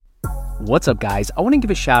What's up, guys? I want to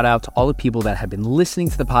give a shout out to all the people that have been listening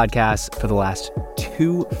to the podcast for the last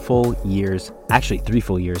 2 full years, actually 3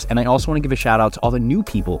 full years. And I also want to give a shout out to all the new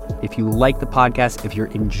people. If you like the podcast, if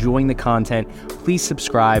you're enjoying the content, please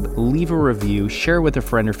subscribe, leave a review, share with a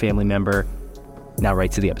friend or family member. Now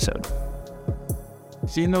right to the episode.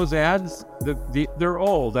 Seen those ads? They're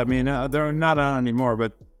old. I mean, they're not on anymore,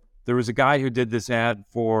 but there was a guy who did this ad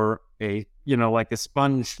for a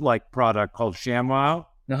sponge-like product called ShamWow.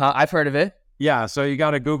 I've heard of it. Yeah, so you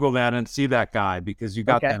got to Google that and see that guy because you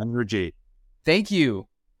got that energy. Thank you.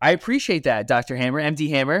 I appreciate that, Dr. Hammer, MD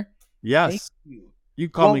Hammer. Yes. You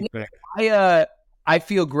call me quick. I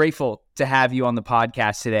feel grateful to have you on the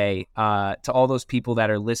podcast today. To all those people that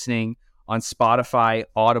are listening on Spotify,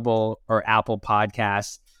 Audible, or Apple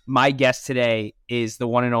Podcasts, my guest today is the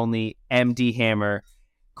one and only MD Hammer,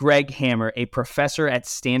 Greg Hammer, a professor at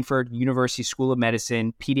Stanford University School of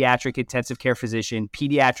Medicine, pediatric intensive care physician,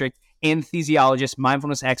 pediatric anesthesiologist,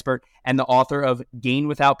 mindfulness expert, and the author of Gain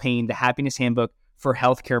Without Pain, the Happiness Handbook for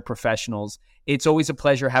Healthcare Professionals. It's always a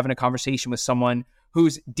pleasure having a conversation with someone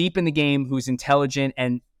who's deep in the game, who's intelligent,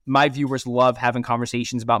 and my viewers love having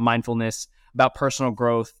conversations about mindfulness, about personal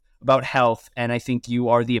growth, about health, and I think you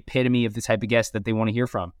are the epitome of the type of guest that they want to hear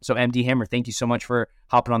from. So MD Hammer, thank you so much for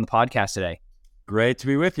hopping on the podcast today. Great to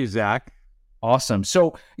be with you, Zach. Awesome.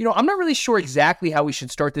 So, I'm not really sure exactly how we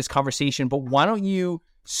should start this conversation, but why don't you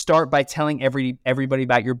start by telling everybody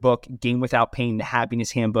about your book, Gain Without Pain, the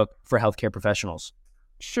Happiness Handbook for Healthcare Professionals?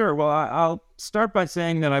 Sure. Well, I'll start by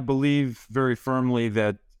saying that I believe very firmly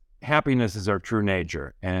that happiness is our true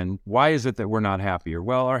nature. And why is it that we're not happier?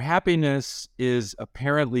 Well, our happiness is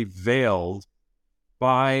apparently veiled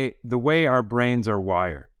by the way our brains are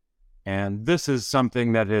wired. And this is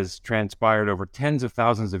something that has transpired over tens of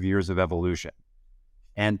thousands of years of evolution.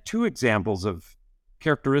 And 2 examples of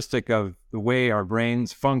characteristic of the way our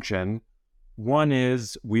brains function. One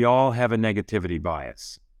is we all have a negativity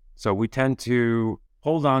bias. So we tend to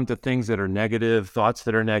hold on to things that are negative, thoughts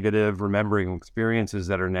that are negative, remembering experiences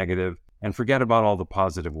that are negative, and forget about all the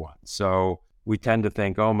positive ones. So we tend to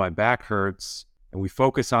think, oh, my back hurts. And we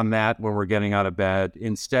focus on that when we're getting out of bed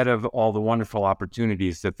instead of all the wonderful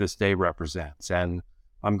opportunities that this day represents. And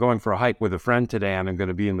I'm going for a hike with a friend today and I'm going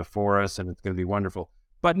to be in the forest and it's going to be wonderful.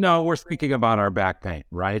 But no, we're thinking about our back pain,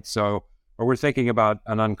 right? Or we're thinking about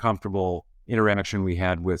an uncomfortable interaction we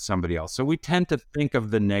had with somebody else. So we tend to think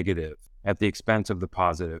of the negative at the expense of the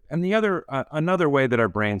positive. And another way that our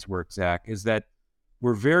brains work, Zach, is that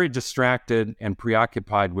we're very distracted and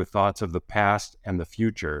preoccupied with thoughts of the past and the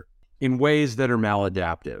future in ways that are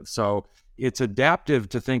maladaptive. So it's adaptive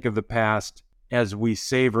to think of the past as we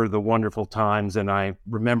savor the wonderful times, and I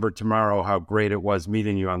remember tomorrow how great it was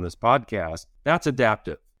meeting you on this podcast. That's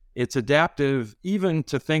adaptive. It's adaptive even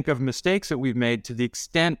to think of mistakes that we've made to the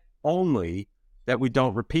extent only that we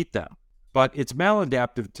don't repeat them. But it's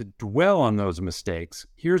maladaptive to dwell on those mistakes.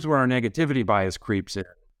 Here's where our negativity bias creeps in.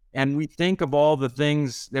 And we think of all the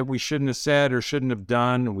things that we shouldn't have said or shouldn't have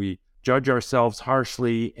done. We judge ourselves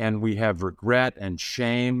harshly, and we have regret and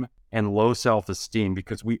shame and low self-esteem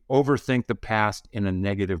because we overthink the past in a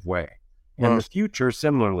negative way. And the future,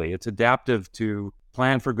 similarly, it's adaptive to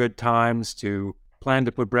plan for good times, to plan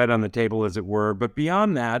to put bread on the table, as it were. But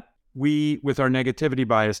beyond that, we, with our negativity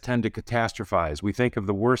bias, tend to catastrophize. We think of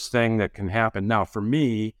the worst thing that can happen. Now, for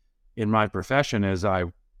me, in my profession, as I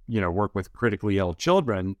work with critically ill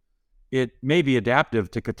children, it may be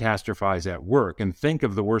adaptive to catastrophize at work and think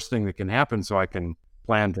of the worst thing that can happen so I can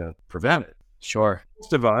plan to prevent it. Sure.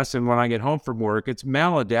 Most of us, and when I get home from work, it's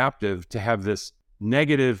maladaptive to have this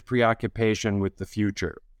negative preoccupation with the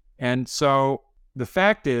future. And so the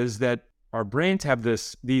fact is that our brains have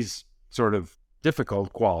these sort of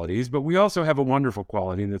difficult qualities, but we also have a wonderful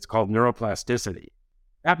quality that's called neuroplasticity.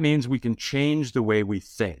 That means we can change the way we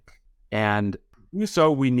think. And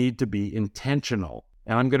so we need to be intentional.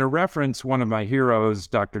 And I'm going to reference one of my heroes,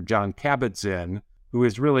 Dr. Jon Kabat-Zinn, who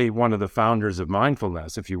is really one of the founders of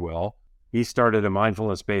mindfulness, if you will. He started a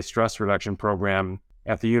mindfulness-based stress reduction program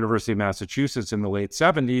at the University of Massachusetts in the late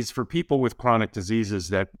 70s for people with chronic diseases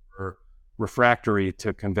that were refractory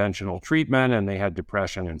to conventional treatment, and they had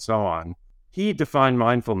depression and so on. He defined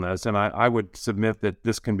mindfulness, and I would submit that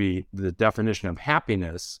this can be the definition of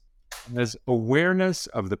happiness, as awareness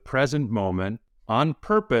of the present moment on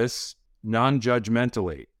purpose,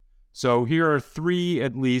 non-judgmentally. So here are 3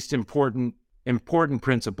 at least important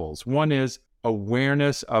principles. One is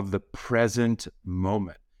awareness of the present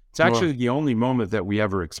moment. It's actually the only moment that we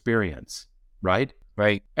ever experience, right?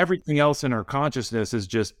 Right. Everything else in our consciousness is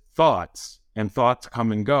just thoughts, and thoughts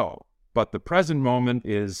come and go. But the present moment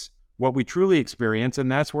is what we truly experience,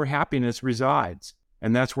 and that's where happiness resides.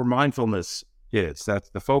 And that's where mindfulness is. That's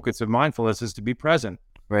the focus of mindfulness, is to be present.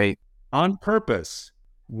 Right. On purpose.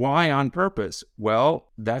 Why on purpose?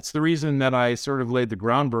 Well, that's the reason that I sort of laid the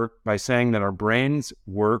groundwork by saying that our brains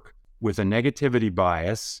work with a negativity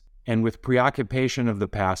bias and with preoccupation of the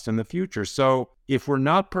past and the future. So if we're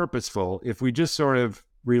not purposeful, if we just sort of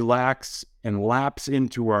relax and lapse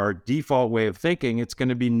into our default way of thinking, it's going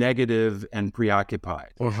to be negative and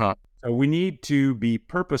preoccupied. Uh-huh. So we need to be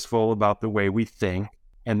purposeful about the way we think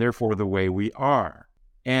and therefore the way we are.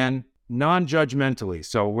 And non-judgmentally.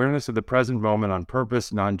 So awareness of the present moment on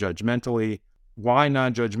purpose, non-judgmentally. Why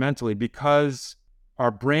non-judgmentally? Because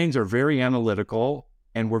our brains are very analytical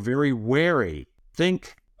and we're very wary.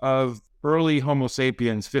 Think of early Homo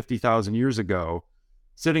sapiens 50,000 years ago,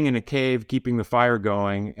 sitting in a cave, keeping the fire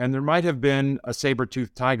going, and there might have been a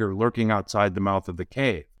saber-toothed tiger lurking outside the mouth of the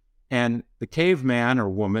cave. And the caveman or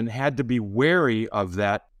woman had to be wary of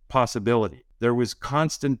that possibility. There was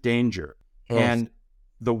constant danger. And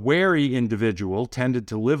the wary individual tended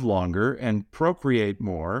to live longer and procreate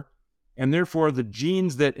more, and therefore the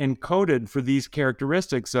genes that encoded for these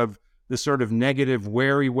characteristics of the sort of negative,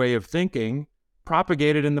 wary way of thinking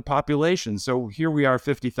propagated in the population. So here we are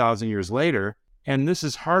 50,000 years later, and this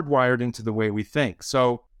is hardwired into the way we think.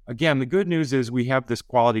 So again, the good news is we have this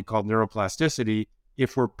quality called neuroplasticity.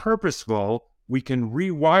 If we're purposeful, we can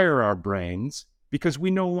rewire our brains because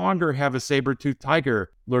we no longer have a saber-toothed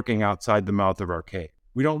tiger lurking outside the mouth of our cave.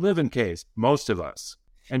 We don't live in caves, most of us.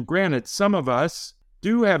 And granted, some of us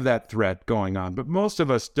do have that threat going on, but most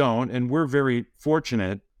of us don't, and we're very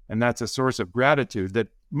fortunate, and that's a source of gratitude, that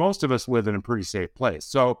most of us live in a pretty safe place.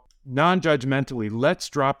 So non-judgmentally, let's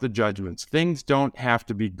drop the judgments. Things don't have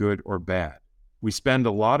to be good or bad. We spend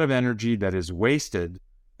a lot of energy that is wasted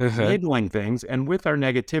labeling things, and with our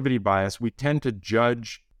negativity bias, we tend to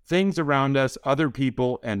judge things around us, other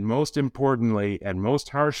people, and most importantly, and most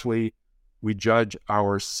harshly, we judge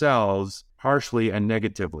ourselves harshly and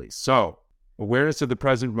negatively. So, awareness of the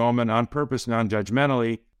present moment on purpose,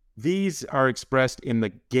 non-judgmentally, these are expressed in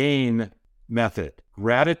the GAIN method: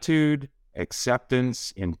 gratitude,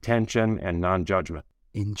 acceptance, intention, and non-judgment.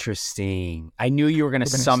 Interesting. I knew you were going to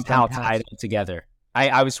somehow tie it together.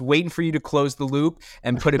 I was waiting for you to close the loop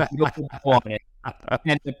and put a beautiful bow on it.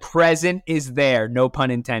 And the present is there, no pun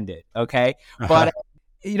intended. Okay. But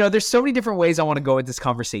there's so many different ways I want to go with this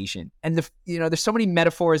conversation. And there's so many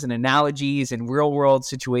metaphors and analogies and real world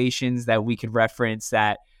situations that we could reference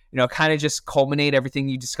that, kind of just culminate everything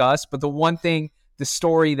you discussed. But the one thing, the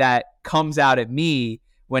story that comes out at me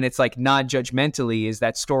when it's like non-judgmentally is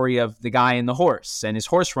that story of the guy and the horse, and his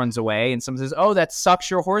horse runs away and someone says, "Oh, that sucks,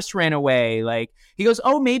 your horse ran away." Like he goes,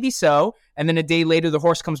 "Oh, maybe so." And then a day later, the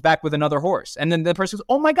horse comes back with another horse. And then the person goes,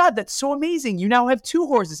 "Oh my God, that's so amazing. You now have two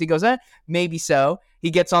horses." He goes, "Maybe so."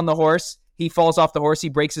 He gets on the horse. He falls off the horse. He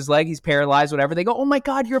breaks his leg. He's paralyzed, whatever. They go, "Oh my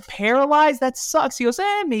God, you're paralyzed? That sucks." He goes,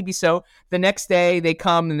 "Maybe so." The next day they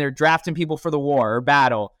come and they're drafting people for the war or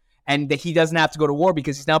battle. And that he doesn't have to go to war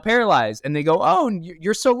because he's now paralyzed. And they go, "Oh,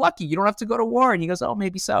 you're so lucky. You don't have to go to war." And he goes, "Oh,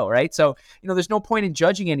 maybe so." Right. So, there's no point in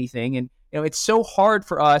judging anything. And, it's so hard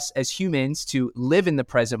for us as humans to live in the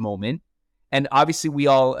present moment. And obviously we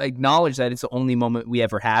all acknowledge that it's the only moment we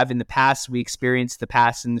ever have. In the past, we experienced the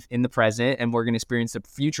past in the present, and we're going to experience the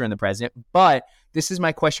future in the present. But this is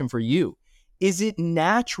my question for you. Is it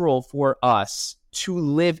natural for us to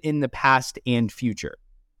live in the past and future?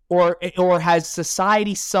 Or has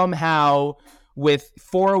society somehow, with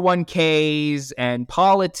 401ks and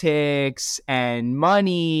politics and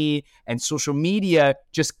money and social media,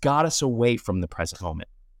 just got us away from the present moment?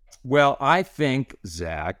 Well, I think,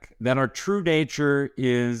 Zach, that our true nature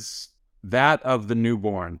is that of the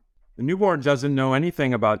newborn. The newborn doesn't know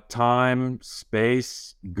anything about time,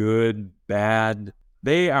 space, good, bad.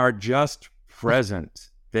 They are just present.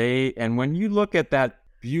 And when you look at that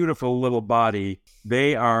beautiful little body,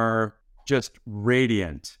 they are just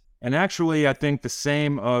radiant. And actually, I think the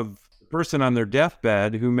same of the person on their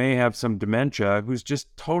deathbed who may have some dementia, who's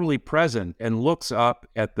just totally present and looks up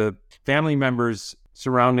at the family members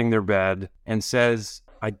surrounding their bed and says,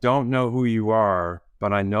 "I don't know who you are,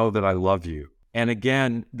 but I know that I love you." And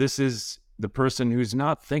again, this is the person who's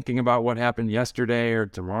not thinking about what happened yesterday or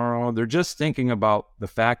tomorrow. They're just thinking about the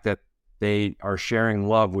fact that they are sharing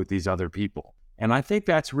love with these other people. And I think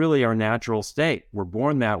that's really our natural state. We're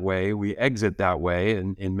born that way. We exit that way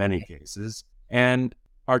in many cases. And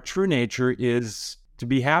our true nature is to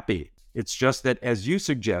be happy. It's just that, as you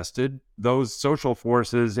suggested, those social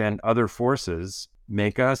forces and other forces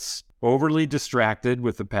make us overly distracted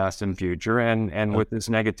with the past and future and with this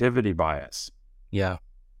negativity bias. Yeah.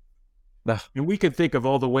 And we could think of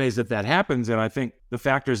all the ways that that happens. And I think the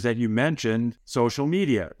factors that you mentioned, social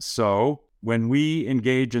media. So when we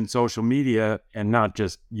engage in social media, and not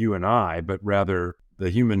just you and I, but rather the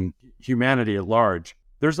humanity at large,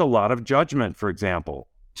 there's a lot of judgment, for example.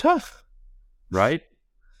 Tough. Right?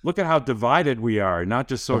 Look at how divided we are, not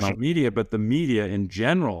just social media, but the media in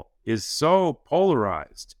general is so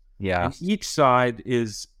polarized. Yeah. And each side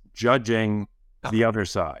is judging the other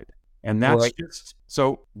side. And that's just,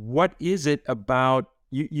 so what is it about,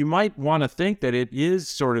 you might want to think that it is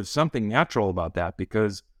sort of something natural about that,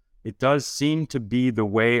 because it does seem to be the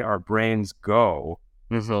way our brains go.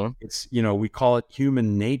 Mm-hmm. It's, we call it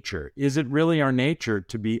human nature. Is it really our nature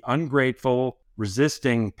to be ungrateful,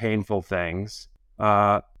 resisting painful things,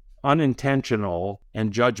 unintentional,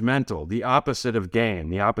 and judgmental? The opposite of gain,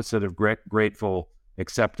 the opposite of grateful,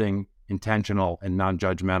 accepting, intentional, and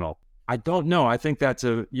non-judgmental. I don't know. I think that's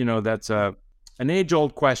an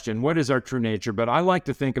age-old question. What is our true nature? But I like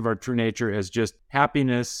to think of our true nature as just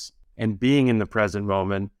happiness and being in the present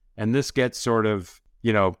moment. And this gets sort of,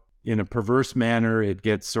 in a perverse manner, it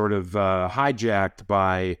gets sort of hijacked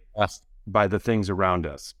by the things around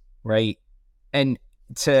us. Right. And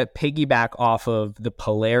to piggyback off of the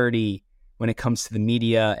polarity when it comes to the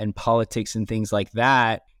media and politics and things like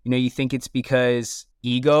that, you think it's because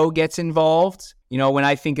ego gets involved. When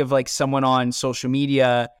I think of like someone on social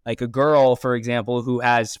media, like a girl, for example, who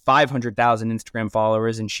has 500,000 Instagram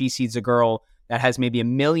followers, and she sees a girl that has maybe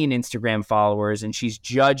 1 million Instagram followers, and she's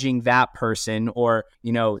judging that person, or,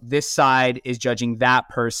 this side is judging that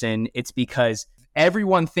person. It's because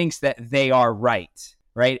everyone thinks that they are right?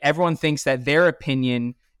 Everyone thinks that their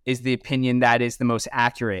opinion is the opinion that is the most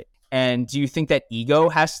accurate. And do you think that ego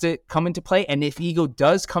has to come into play? And if ego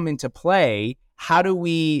does come into play, how do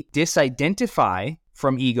we disidentify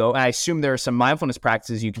from ego? And I assume there are some mindfulness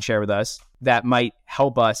practices you can share with us that might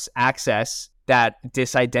help us access that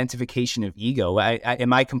disidentification of ego.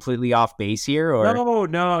 Am I completely off base here? Or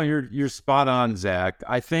No, you're spot on, Zach.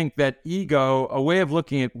 I think that ego, a way of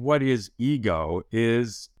looking at what is ego,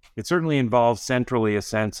 is it certainly involves centrally a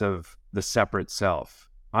sense of the separate self.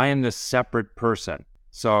 I am this separate person.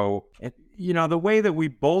 So, the way that we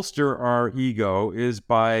bolster our ego is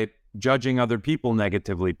by judging other people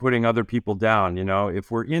negatively, putting other people down.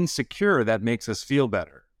 If we're insecure, that makes us feel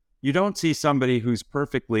better. You don't see somebody who's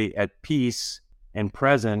perfectly at peace and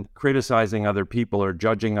present criticizing other people or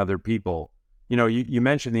judging other people. You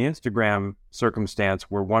mentioned the Instagram circumstance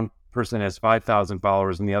where one person has 5,000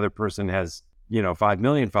 followers and the other person has 5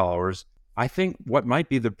 million followers. I think what might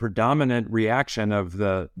be the predominant reaction of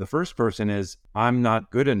the first person is, I'm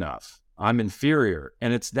not good enough, I'm inferior.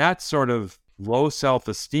 And it's that sort of low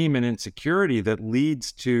self-esteem and insecurity that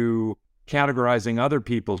leads to categorizing other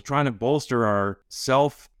people, trying to bolster our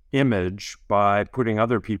self-image by putting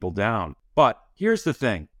other people down. But here's the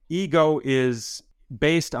thing. Ego is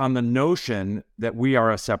based on the notion that we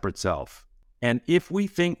are a separate self. And if we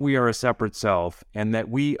think we are a separate self and that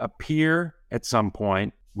we appear at some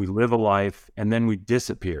point, we live a life, and then we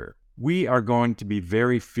disappear, we are going to be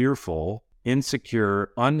very fearful,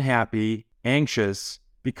 insecure, unhappy, anxious,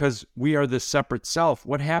 because we are this separate self.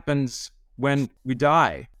 What happens when we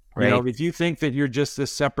die? Right. If you think that you're just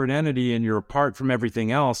this separate entity and you're apart from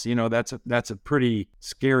everything else, that's a pretty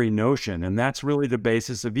scary notion. And that's really the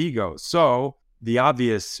basis of ego. So the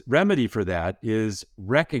obvious remedy for that is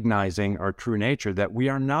recognizing our true nature, that we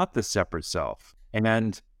are not the separate self.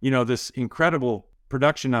 And, this incredible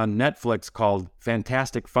production on Netflix called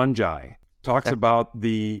Fantastic Fungi talks about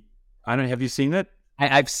have you seen it?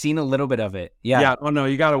 I've seen a little bit of it. Yeah. Yeah. Oh no,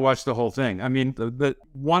 you got to watch the whole thing. I mean, the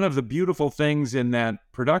one of the beautiful things in that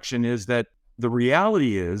production is that the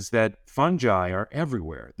reality is that fungi are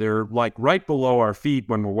everywhere. They're like right below our feet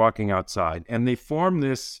when we're walking outside, and they form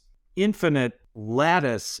this infinite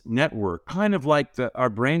lattice network, kind of like our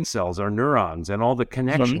brain cells, our neurons, and all the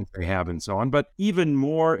connections they have and so on, but even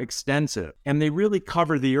more extensive. And they really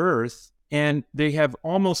cover the earth, and they have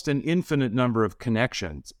almost an infinite number of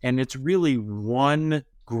connections. And it's really one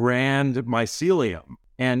grand mycelium.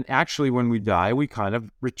 And actually, when we die, we kind of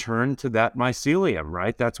return to that mycelium,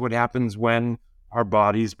 right? That's what happens when our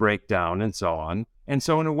bodies break down and so on. And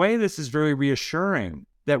so in a way, this is very reassuring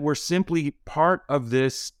that we're simply part of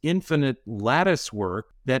this infinite lattice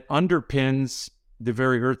work that underpins the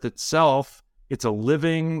very earth itself. It's a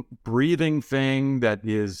living, breathing thing that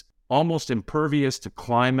is almost impervious to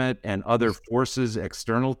climate and other forces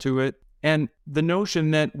external to it. And the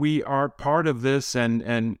notion that we are part of this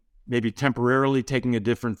and maybe temporarily taking a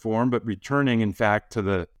different form, but returning, in fact, to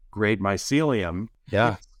the great mycelium.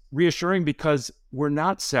 Yeah. Reassuring because we're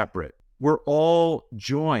not separate. We're all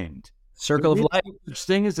joined. Circle of There is life. no such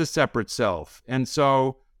thing as a separate self. And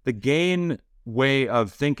so the gain way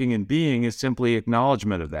of thinking and being is simply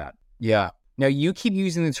acknowledgement of that. Yeah. Now, you keep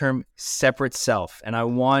using the term separate self, and I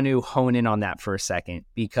want to hone in on that for a second,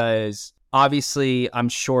 because obviously I'm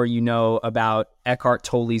sure you know about Eckhart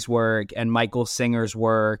Tolle's work and Michael Singer's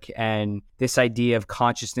work and this idea of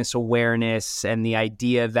consciousness awareness and the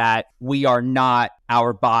idea that we are not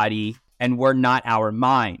our body and we're not our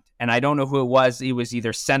mind. And I don't know who it was. It was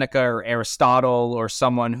either Seneca or Aristotle or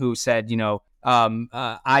someone who said,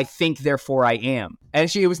 I think, therefore I am. And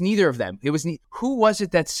actually, it was neither of them. It was who was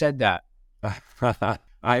it that said that?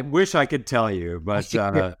 I wish I could tell you, but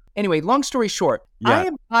anyway, long story short, yeah. I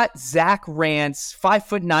am not Zach Rance,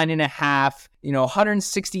 5'9.5",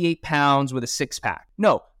 168 pounds with a 6-pack.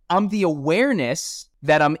 No, I'm the awareness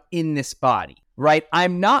that I'm in this body, right?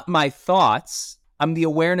 I'm not my thoughts. I'm the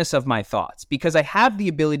awareness of my thoughts, because I have the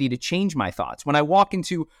ability to change my thoughts. When I walk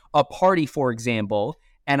into a party, for example,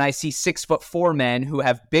 and I see 6'4" men who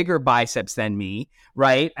have bigger biceps than me,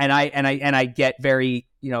 right? And I get very,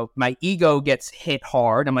 my ego gets hit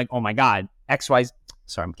hard. I'm like, oh my God, XY.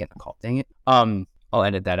 Sorry, I'm getting a call. Dang it. I'll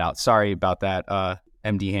edit that out. Sorry about that,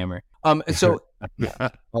 MD Hammer. So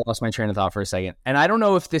I lost my train of thought for a second, and I don't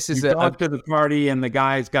know if this is you talk to the party and the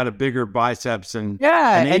guy's got a bigger biceps and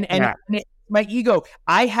and my ego.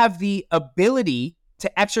 I have the ability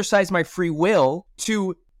to exercise my free will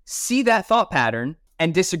to see that thought pattern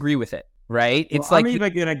and disagree with it, right? It's I'm going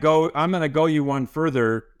to go you one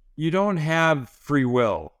further. You don't have free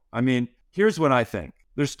will. I mean, here's what I think.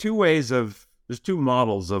 There's two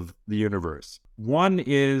models of the universe. One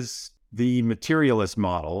is the materialist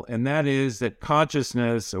model, and that is that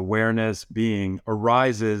consciousness, awareness, being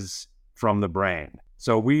arises from the brain.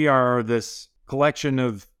 So we are this collection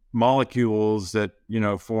of molecules that,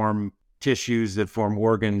 form tissues, that form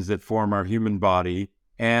organs, that form our human body.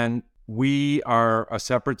 And we are a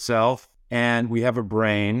separate self, and we have a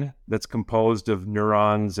brain that's composed of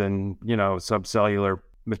neurons and, subcellular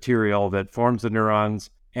material that forms the neurons.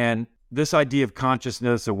 And this idea of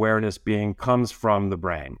consciousness, awareness, being comes from the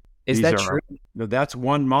brain. Is that true? That's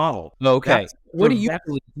one model. Okay. What do you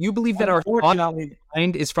believe? You believe that our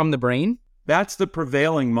mind is from the brain? That's the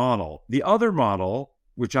prevailing model. The other model,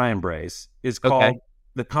 which I embrace, is called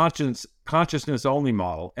the consciousness only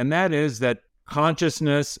model. And that is that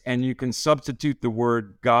consciousness, and you can substitute the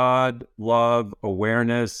word God, love,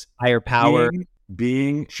 awareness, higher power,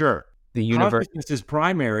 being, sure. The universe. Consciousness is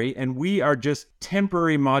primary, and we are just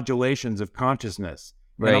temporary modulations of consciousness.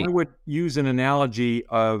 Right. And I would use an analogy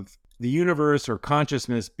of the universe or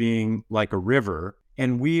consciousness being like a river,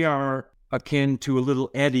 and we are akin to a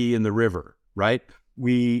little eddy in the river, right?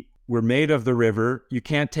 We're made of the river. You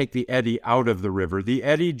can't take the eddy out of the river. The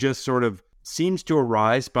eddy just sort of seems to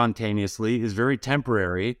arise spontaneously, is very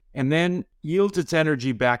temporary, and then yields its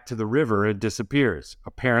energy back to the river and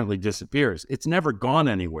apparently disappears. It's never gone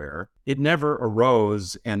anywhere. It never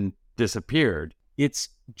arose and disappeared. It's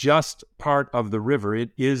just part of the river. It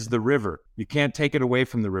is the river. You can't take it away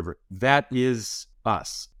from the river. That is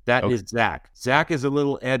us. That is Zach. Zach is a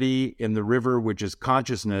little eddy in the river, which is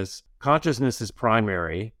consciousness. Consciousness is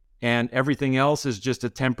primary, and everything else is just a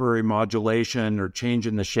temporary modulation or change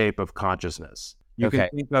in the shape of consciousness. You can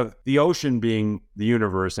think of the ocean being the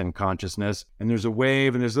universe and consciousness, and there's a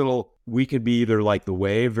wave, and we could be either like the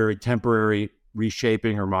wave, very temporary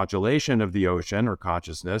reshaping or modulation of the ocean or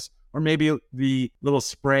consciousness, or maybe the little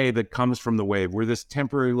spray that comes from the wave. We're this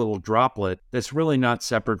temporary little droplet that's really not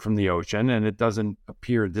separate from the ocean, and it doesn't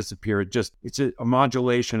appear, disappear. It's a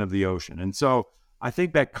modulation of the ocean. And so I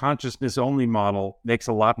think that consciousness only model makes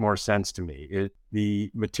a lot more sense to me.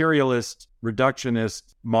 The materialist,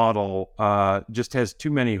 reductionist model just has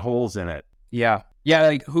too many holes in it. Yeah. Yeah,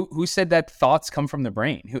 like who said that thoughts come from the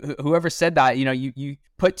brain? Whoever said that, you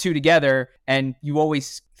put two together and you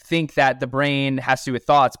always think that the brain has to do with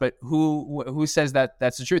thoughts, but who says that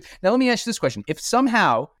that's the truth? Now, let me ask you this question. If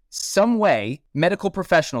somehow, some way, medical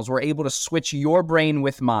professionals were able to switch your brain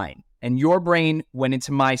with mine, and your brain went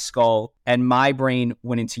into my skull and my brain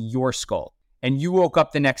went into your skull, and you woke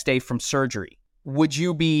up the next day from surgery, would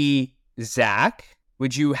you be Zach?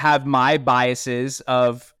 Would you have my biases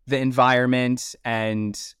of the environment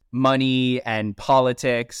and money and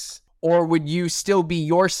politics? Or would you still be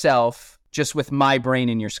yourself just with my brain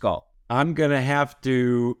in your skull? I'm going to have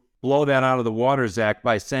to blow that out of the water, Zach,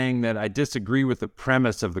 by saying that I disagree with the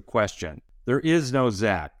premise of the question. There is no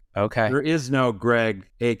Zach. Okay. There is no Greg,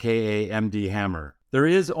 a.k.a. MD Hammer. There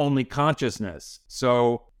is only consciousness.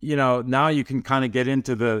 So, now you can kind of get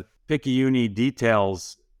into the picayune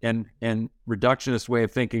details and reductionist way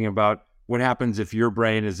of thinking about what happens if your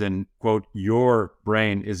brain is in, quote, your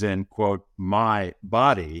brain is in, quote, my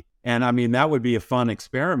body. And I mean, that would be a fun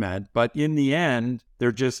experiment. But in the end,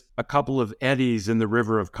 they're just a couple of eddies in the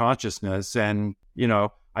river of consciousness. And,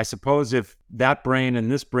 I suppose if that brain and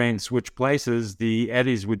this brain switch places, the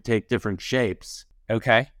eddies would take different shapes.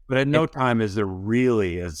 Okay. But at no time is there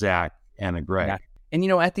really a Zach and a Greg. Yeah. And,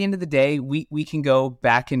 at the end of the day, we can go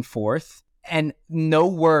back and forth, and no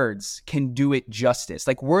words can do it justice.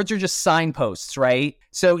 Like, words are just signposts, right?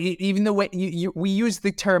 So even the way we use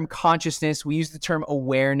the term consciousness, we use the term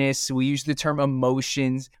awareness, we use the term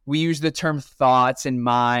emotions, we use the term thoughts and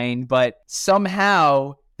mind, but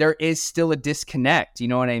somehow there is still a disconnect. You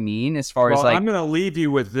know what I mean? As far as I'm going to leave you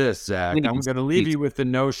with this, Zach. I'm going to leave you with the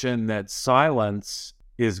notion that silence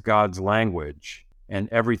is God's language and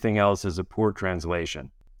everything else is a poor translation.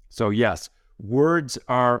 So yes, words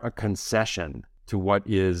are a concession to what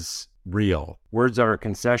is real. Words are a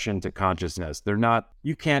concession to consciousness.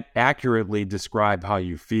 You can't accurately describe how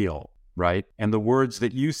you feel, right? And the words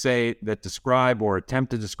that you say that describe or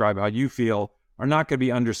attempt to describe how you feel are not going to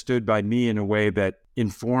be understood by me in a way that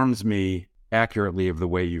informs me accurately of the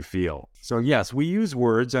way you feel. So yes, we use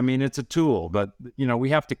words. I mean, it's a tool, but we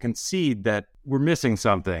have to concede that we're missing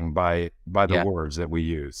something by the words that we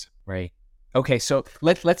use. Right. Okay, so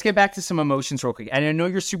let's get back to some emotions real quick. And I know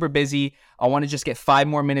you're super busy. I want to just get 5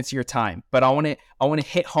 more minutes of your time, but I want to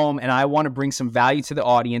hit home, and I want to bring some value to the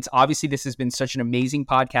audience. Obviously, this has been such an amazing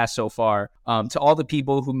podcast so far. To all the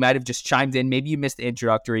people who might have just chimed in, maybe you missed the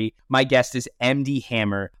introductory. My guest is MD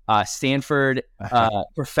Hammer, Stanford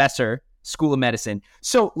professor, School of Medicine.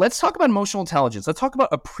 So let's talk about emotional intelligence. Let's talk about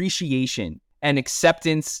appreciation and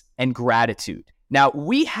acceptance and gratitude. Now,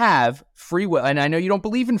 we have free will, and I know you don't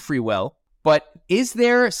believe in free will, but is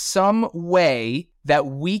there some way that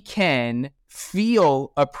we can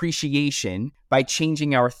feel appreciation by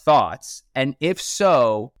changing our thoughts? And if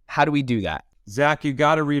so, how do we do that? Zach, you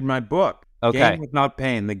got to read my book. Okay. Gain Without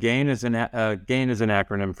Pain. The GAIN is an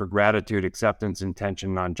acronym for gratitude, acceptance,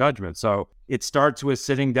 intention, non-judgment. So it starts with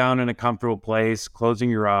sitting down in a comfortable place, closing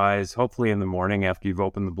your eyes, hopefully in the morning after you've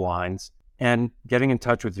opened the blinds, and getting in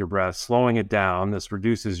touch with your breath, slowing it down. This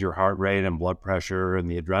reduces your heart rate and blood pressure and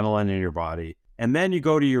the adrenaline in your body. And then you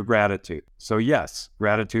go to your gratitude. So yes,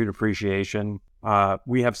 gratitude, appreciation.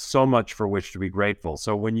 We have so much for which to be grateful.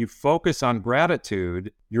 So when you focus on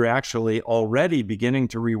gratitude, you're actually already beginning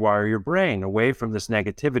to rewire your brain away from this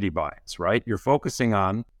negativity bias, right? You're focusing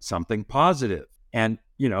on something positive. And,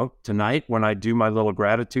 tonight when I do my little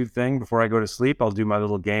gratitude thing before I go to sleep, I'll do my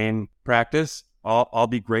little GAIN practice. I'll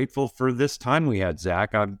be grateful for this time we had,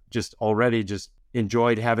 Zach. I've just already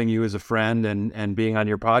enjoyed having you as a friend and being on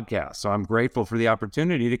your podcast. So I'm grateful for the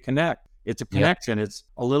opportunity to connect. It's a connection. Yeah. It's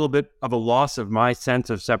a little bit of a loss of my sense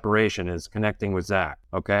of separation is connecting with Zach.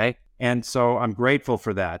 Okay. And so I'm grateful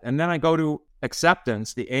for that. And then I go to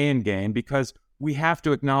acceptance, the A in GAIN, because we have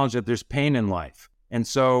to acknowledge that there's pain in life. And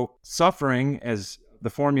so suffering, as the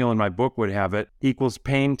formula in my book would have it, equals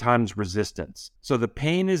pain times resistance. So the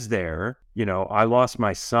pain is there. I lost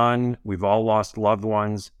my son. We've all lost loved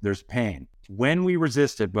ones. There's pain. When we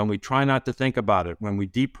resist it, when we try not to think about it, when we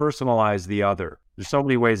depersonalize the other, there's so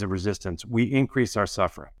many ways of resistance, we increase our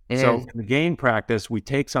suffering. So in the GAIN practice, we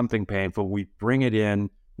take something painful, we bring it in,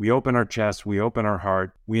 we open our chest, we open our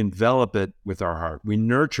heart, we envelop it with our heart, we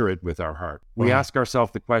nurture it with our heart. We ask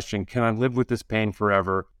ourselves the question, can I live with this pain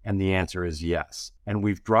forever? And the answer is yes. And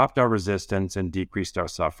we've dropped our resistance and decreased our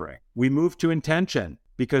suffering. We move to intention.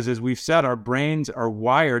 Because as we've said, our brains are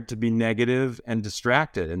wired to be negative and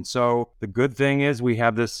distracted. And so the good thing is we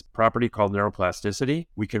have this property called neuroplasticity.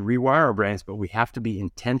 We can rewire our brains, but we have to be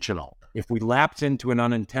intentional. If we lapse into an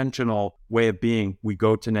unintentional way of being, we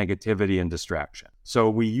go to negativity and distraction. So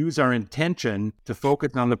we use our intention to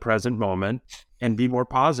focus on the present moment and be more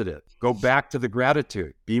positive. Go back to the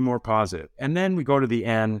gratitude, be more positive. And then we go to the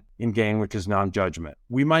N in GAIN, which is non-judgment.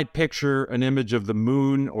 We might picture an image of the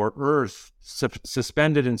moon or Earth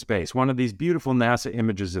suspended in space, one of these beautiful NASA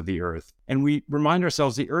images of the Earth. And we remind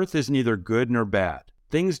ourselves the Earth is neither good nor bad.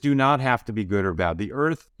 Things do not have to be good or bad. The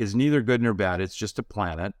Earth is neither good nor bad. It's just a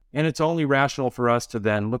planet. And it's only rational for us to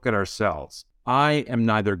then look at ourselves. I am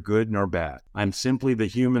neither good nor bad. I'm simply the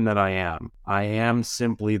human that I am. I am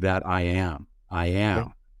simply that I am. I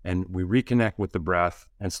am. And we reconnect with the breath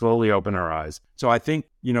and slowly open our eyes. So I think,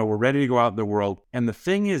 we're ready to go out in the world. And the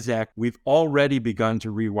thing is, Zach, we've already begun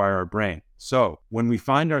to rewire our brain. So when we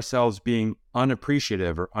find ourselves being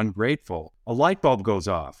unappreciative or ungrateful, a light bulb goes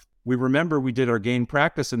off. We remember we did our GAIN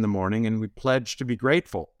practice in the morning and we pledged to be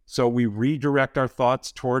grateful. So we redirect our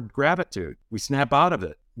thoughts toward gratitude. We snap out of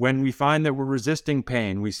it. When we find that we're resisting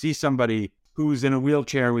pain, we see somebody who's in a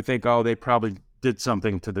wheelchair, we think, oh, they probably did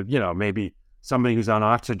something to the, maybe somebody who's on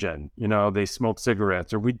oxygen, they smoke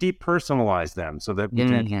cigarettes, or we depersonalize them so that we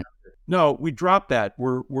can. No, we drop that.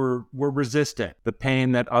 We're resisting the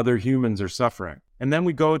pain that other humans are suffering. And then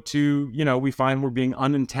we go to, we find we're being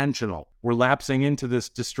unintentional. We're lapsing into this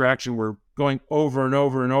distraction. We're going over and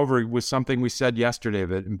over and over with something we said yesterday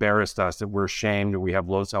that embarrassed us, that we're ashamed, or we have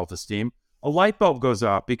low self-esteem. A light bulb goes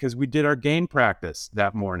off because we did our gain practice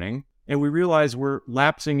that morning, and we realize we're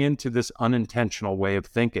lapsing into this unintentional way of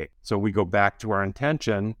thinking. So we go back to our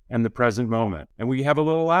intention and the present moment, and we have a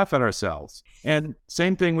little laugh at ourselves. And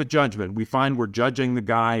same thing with judgment. We find we're judging the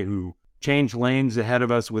guy who changed lanes ahead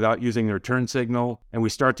of us without using their turn signal, and we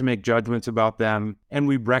start to make judgments about them. And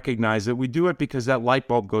we recognize that we do it because that light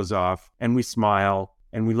bulb goes off, and we smile,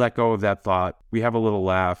 and we let go of that thought. We have a little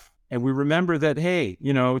laugh. And we remember that, hey,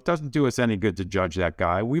 it doesn't do us any good to judge that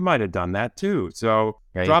guy. We might have done that too. So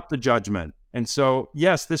Drop the judgment. And so,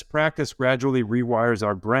 yes, this practice gradually rewires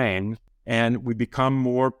our brain, and we become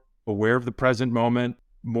more aware of the present moment,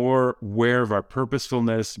 more aware of our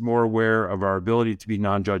purposefulness, more aware of our ability to be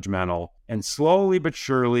non-judgmental. And slowly but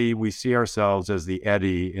surely, we see ourselves as the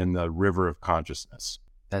eddy in the river of consciousness.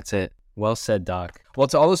 That's it. Well said, Doc. Well,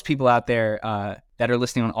 to all those people out there that are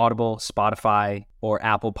listening on Audible, Spotify, or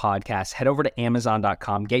Apple Podcasts, head over to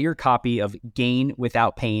Amazon.com. Get your copy of Gain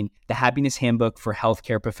Without Pain, The Happiness Handbook for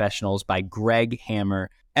Healthcare Professionals by Greg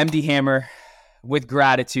Hammer. MD Hammer, with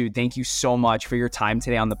gratitude, thank you so much for your time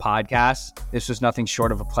today on the podcast. This was nothing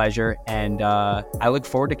short of a pleasure, and I look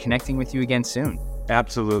forward to connecting with you again soon.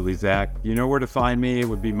 Absolutely, Zach. You know where to find me. It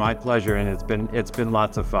would be my pleasure, and it's been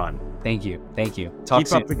lots of fun. Thank you.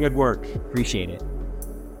 Keep up the good work. Appreciate it.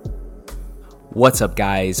 What's up,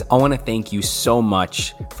 guys? I want to thank you so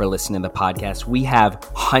much for listening to the podcast. We have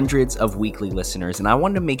hundreds of weekly listeners, and I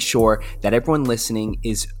wanted to make sure that everyone listening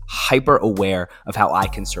is hyper aware of how I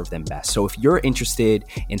can serve them best. So if you're interested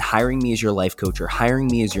in hiring me as your life coach, or hiring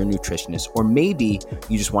me as your nutritionist, or maybe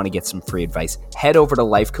you just want to get some free advice, head over to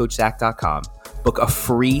lifecoachzach.com. Book a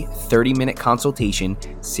free 30-minute consultation,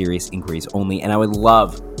 serious inquiries only, and I would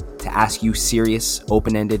love to ask you serious,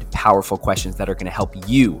 open-ended, powerful questions that are going to help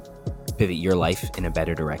you pivot your life in a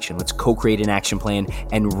better direction. Let's co-create an action plan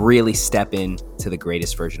and really step in to the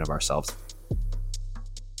greatest version of ourselves.